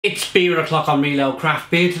It's beer o'clock on Real Ale Craft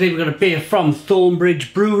Beer. Today we've got a beer from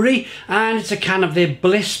Thornbridge Brewery and it's a can of their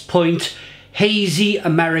Bliss Point Hazy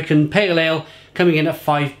American Pale Ale coming in at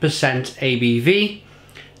 5% ABV.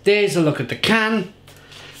 There's a look at the can.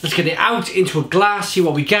 Let's get it out into a glass, see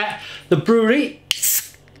what we get. The brewery,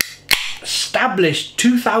 established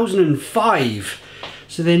 2005,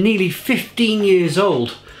 so they're nearly 15 years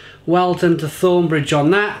old. Well done to Thornbridge on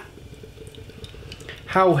that.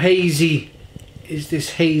 How hazy is this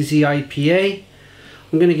Hazy IPA?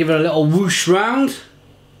 I'm going to give it a little whoosh round.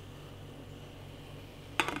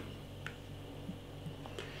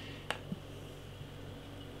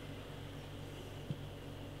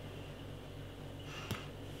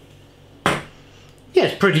 Yeah,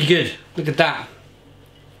 it's pretty good. Look at that.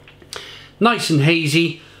 Nice and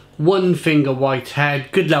hazy, one finger white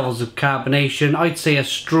head, good levels of carbonation. I'd say a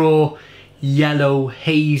straw yellow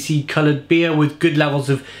hazy coloured beer with good levels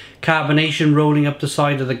of carbonation rolling up the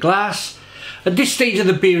side of the glass. At this stage of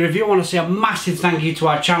the beer review, I want to say a massive thank you to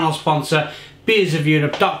our channel sponsor,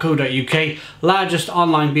 beersofeurope.co.uk, largest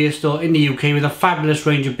online beer store in the UK with a fabulous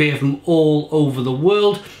range of beer from all over the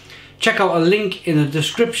world. Check out a link in the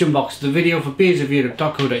description box of the video for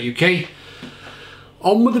beersofeurope.co.uk.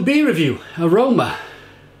 On with the beer review. Aroma.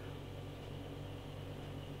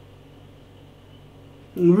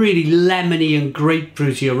 Really lemony and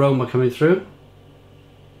grapefruity aroma coming through.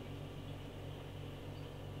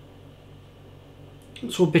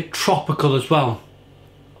 It's a bit tropical as well.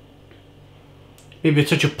 Maybe a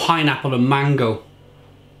touch of pineapple and mango.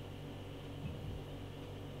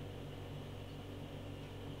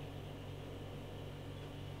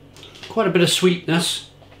 Quite a bit of sweetness.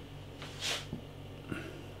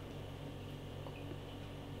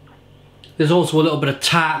 There's also a little bit of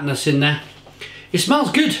tartness in there. It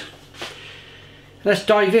smells good. Let's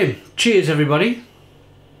dive in. Cheers, everybody.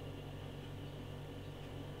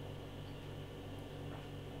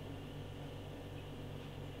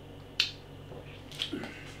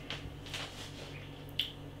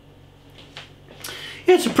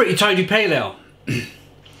 Yeah, it's a pretty tidy pale ale.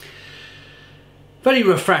 Very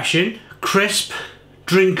refreshing, crisp,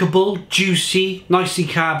 drinkable, juicy, nicely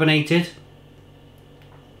carbonated.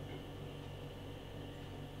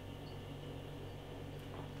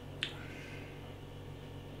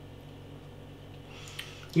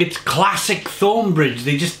 It's classic Thornbridge.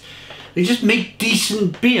 They just make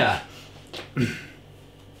decent beer.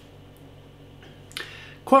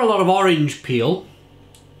 Quite a lot of orange peel.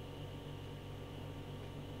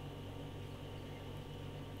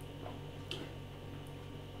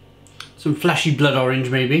 Some fleshy blood orange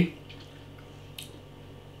maybe.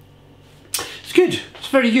 It's good. It's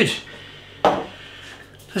very good.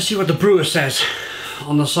 Let's see what the brewer says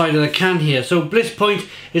on the side of the can here. So Bliss Point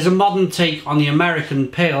is a modern take on the American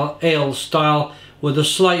pale ale style with a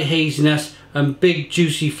slight haziness and big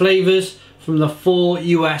juicy flavours from the 4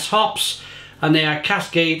 US hops, and they are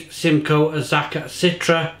Cascade, Simcoe, Azacca,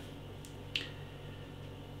 Citra.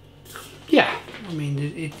 Yeah, I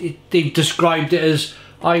mean they've described it as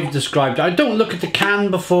I've described it. I don't look at the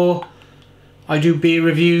can before I do beer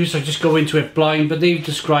reviews, I just go into it blind, but they've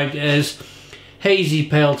described it as hazy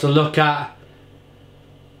pale to look at,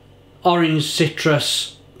 orange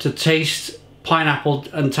citrus to taste, pineapple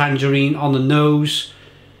and tangerine on the nose,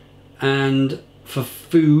 and for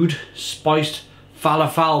food, spiced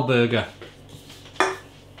falafel burger.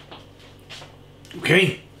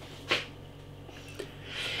 Okay.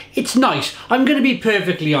 It's nice. I'm going to be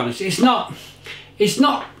perfectly honest. It's not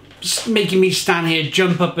making me stand here,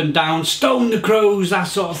 jump up and down, stone the crows, that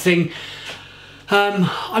sort of thing.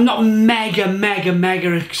 I'm not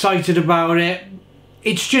mega excited about it.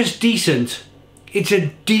 It's just decent. It's a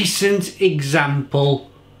decent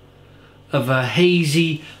example of a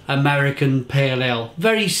hazy American pale ale.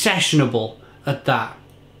 Very sessionable at that.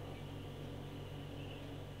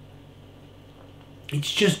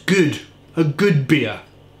 It's just good. A good beer.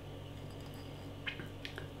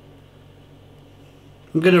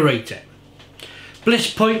 I'm going to rate it.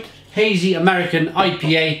 Bliss Point Hazy American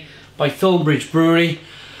IPA by Thornbridge Brewery.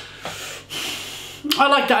 I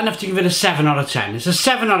like that enough to give it a 7 out of 10. It's a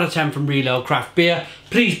 7 out of 10 from Real Ale Craft Beer.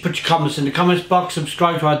 Please put your comments in the comments box.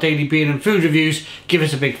 Subscribe to our daily beer and food reviews. Give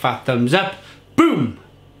us a big fat thumbs up. Boom!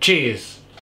 Cheers!